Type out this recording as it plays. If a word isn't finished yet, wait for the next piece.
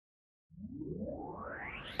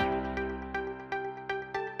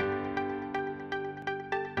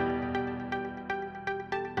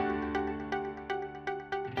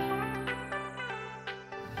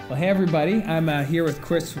Well, hey everybody, I'm here with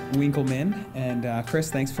Chris Winkelmann, and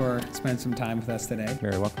Chris, thanks for spending some time with us today.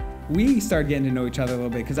 Very welcome. We started getting to know each other a little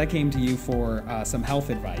bit because I came to you for some health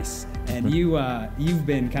advice, and you've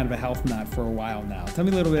been kind of a health nut for a while now. Tell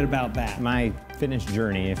me a little bit about that. My fitness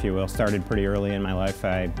journey, if you will, started pretty early in my life.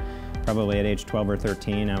 Probably at age 12 or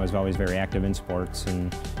 13, I was always very active in sports,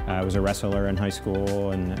 and I was a wrestler in high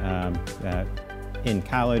school, and in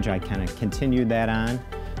college I kind of continued that on.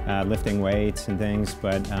 Lifting weights and things,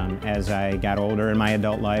 but as I got older in my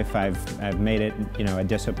adult life, I've made it, a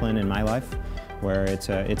discipline in my life, where it's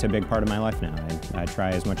a big part of my life now. I try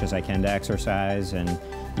as much as I can to exercise and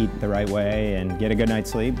eat the right way and get a good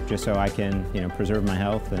night's sleep, just so I can, preserve my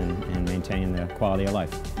health and maintain the quality of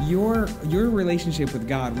life. Your relationship with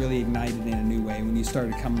God really ignited in a new way when you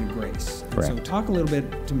started coming to Grace. Correct. So talk a little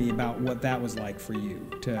bit to me about what that was like for you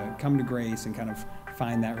to come to Grace and kind of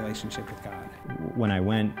find that relationship with God. When I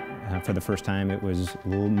went for the first time, it was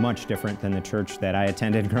much different than the church that I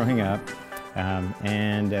attended growing up.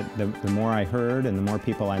 And the more I heard and the more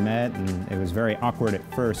people I met, and it was very awkward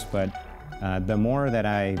at first, but the more that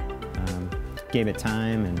I gave it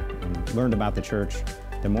time and learned about the church,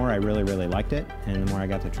 the more I really liked it, and the more I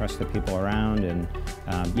got to trust the people around, and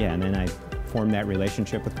and then I formed that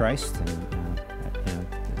relationship with Christ, and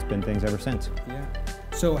it's been things ever since. Yeah.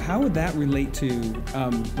 So how would that relate to,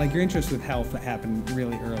 like your interest with health that happened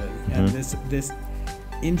really early, and this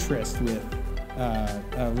interest with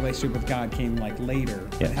a relationship with God came like later?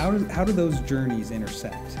 Yes. How do those journeys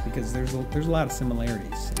intersect? Because there's a lot of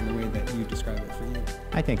similarities in the way that you describe it for you.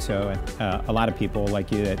 I think so. A lot of people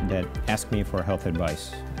like you that ask me for health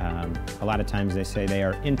advice, a lot of times they say they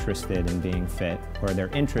are interested in being fit, or they're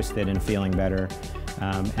interested in feeling better,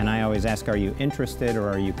 and I always ask, are you interested or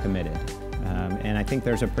are you committed? And I think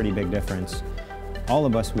there's a pretty big difference. All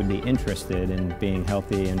of us would be interested in being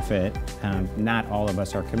healthy and fit. Not all of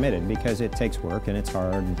us are committed, because it takes work and it's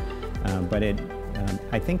hard. But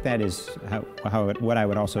I think that is what I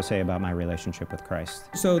would also say about my relationship with Christ.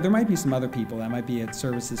 So there might be some other people that might be at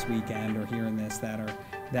service this weekend or hearing this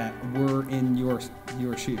that were in your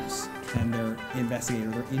shoes, and they're investigating,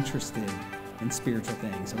 they're interested in spiritual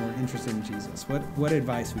things, and we're interested in Jesus. What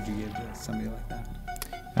advice would you give to somebody like that?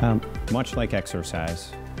 Much like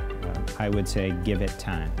exercise, I would say give it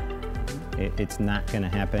time. It's not going to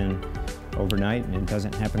happen overnight, and it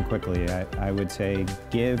doesn't happen quickly. I would say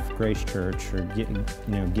give Grace Church, or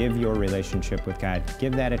give your relationship with God,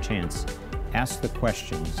 give that a chance. Ask the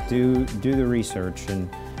questions, do the research,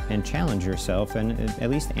 and challenge yourself, and at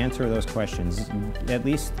least answer those questions. At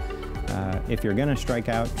least if you're going to strike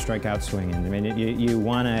out swinging. I mean, you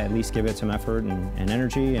want to at least give it some effort and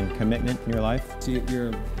energy and commitment in your life. So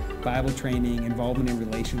your Bible training, involvement in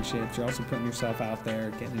relationships, you're also putting yourself out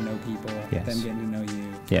there, getting to know people, Yes. them getting to know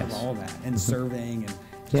you, Yes. all that, and serving, and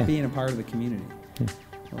just being a part of the community. Yeah.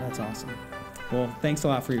 Well, that's awesome. Well, thanks a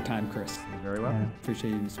lot for your time, Chris. You're very welcome.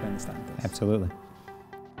 Appreciate you spending this time with us. Absolutely.